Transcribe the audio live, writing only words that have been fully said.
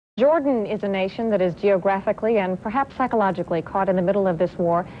Jordan is a nation that is geographically and perhaps psychologically caught in the middle of this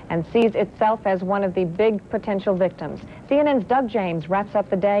war and sees itself as one of the big potential victims. CNN's Doug James wraps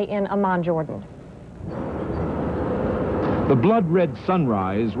up the day in Amman, Jordan. The blood-red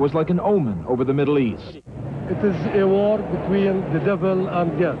sunrise was like an omen over the Middle East. It is a war between the devil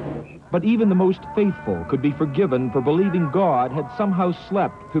and God. But even the most faithful could be forgiven for believing God had somehow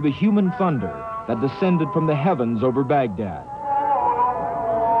slept through the human thunder that descended from the heavens over Baghdad.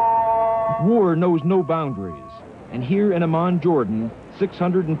 War knows no boundaries, and here in Amman, Jordan,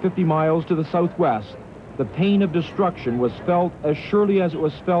 650 miles to the southwest, the pain of destruction was felt as surely as it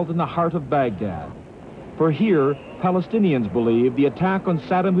was felt in the heart of Baghdad. For here, Palestinians believe the attack on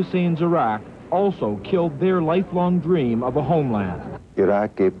Saddam Hussein's Iraq also killed their lifelong dream of a homeland.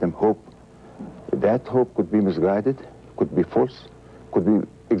 Iraq gave them hope. That hope could be misguided, could be false, could be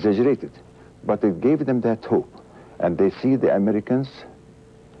exaggerated, but it gave them that hope. And they see the American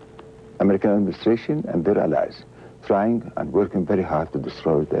administration and their allies trying and working very hard to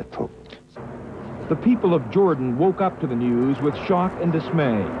destroy that hope. The people of Jordan woke up to the news with shock and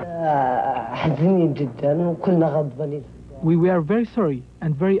dismay. We were very sorry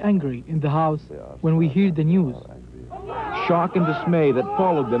and very angry in the house when we heard the news. Shock and dismay that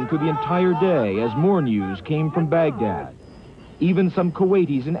followed them through the entire day as more news came from Baghdad. Even some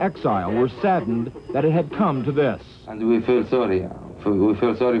Kuwaitis in exile were saddened that it had come to this. And we feel sorry. We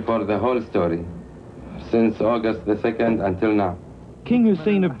feel sorry for the whole story, since August the 2nd until now. King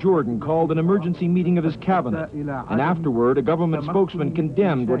Hussein of Jordan called an emergency meeting of his cabinet, and afterward a government spokesman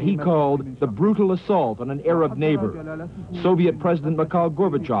condemned what he called the brutal assault on an Arab neighbor. Soviet President Mikhail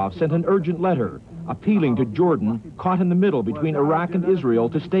Gorbachev sent an urgent letter appealing to Jordan, caught in the middle between Iraq and Israel,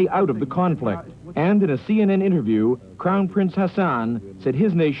 to stay out of the conflict. And in a CNN interview, Crown Prince Hassan said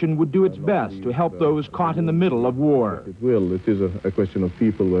his nation would do its best to help those caught in the middle of war. It will. It is a question of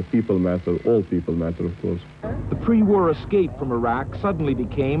people, where people matter. All people matter, of course. The pre-war escape from Iraq suddenly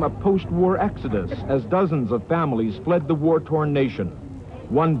became a post-war exodus as dozens of families fled the war-torn nation.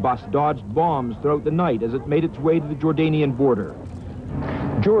 One bus dodged bombs throughout the night as it made its way to the Jordanian border.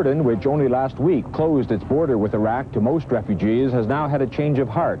 Jordan, which only last week closed its border with Iraq to most refugees, has now had a change of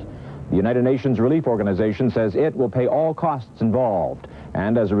heart. The United Nations Relief Organization says it will pay all costs involved,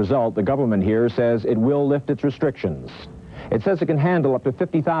 and as a result, the government here says it will lift its restrictions. It says it can handle up to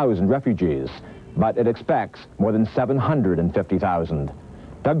 50,000 refugees, but it expects more than 750,000.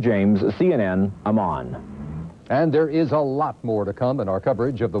 Doug James, CNN, Amman. And there is a lot more to come in our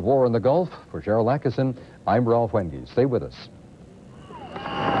coverage of the war in the Gulf. For Cheryl Atkinson, I'm Ralph Wenge. Stay with us.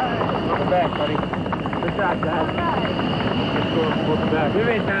 Welcome back, buddy. Good shot, guys. Welcome back. We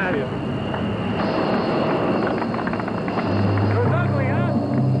made time. It was ugly, huh?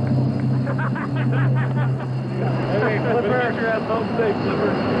 Hey, Clipper. Get your ass home safe,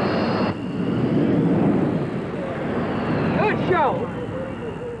 Clipper. Good show.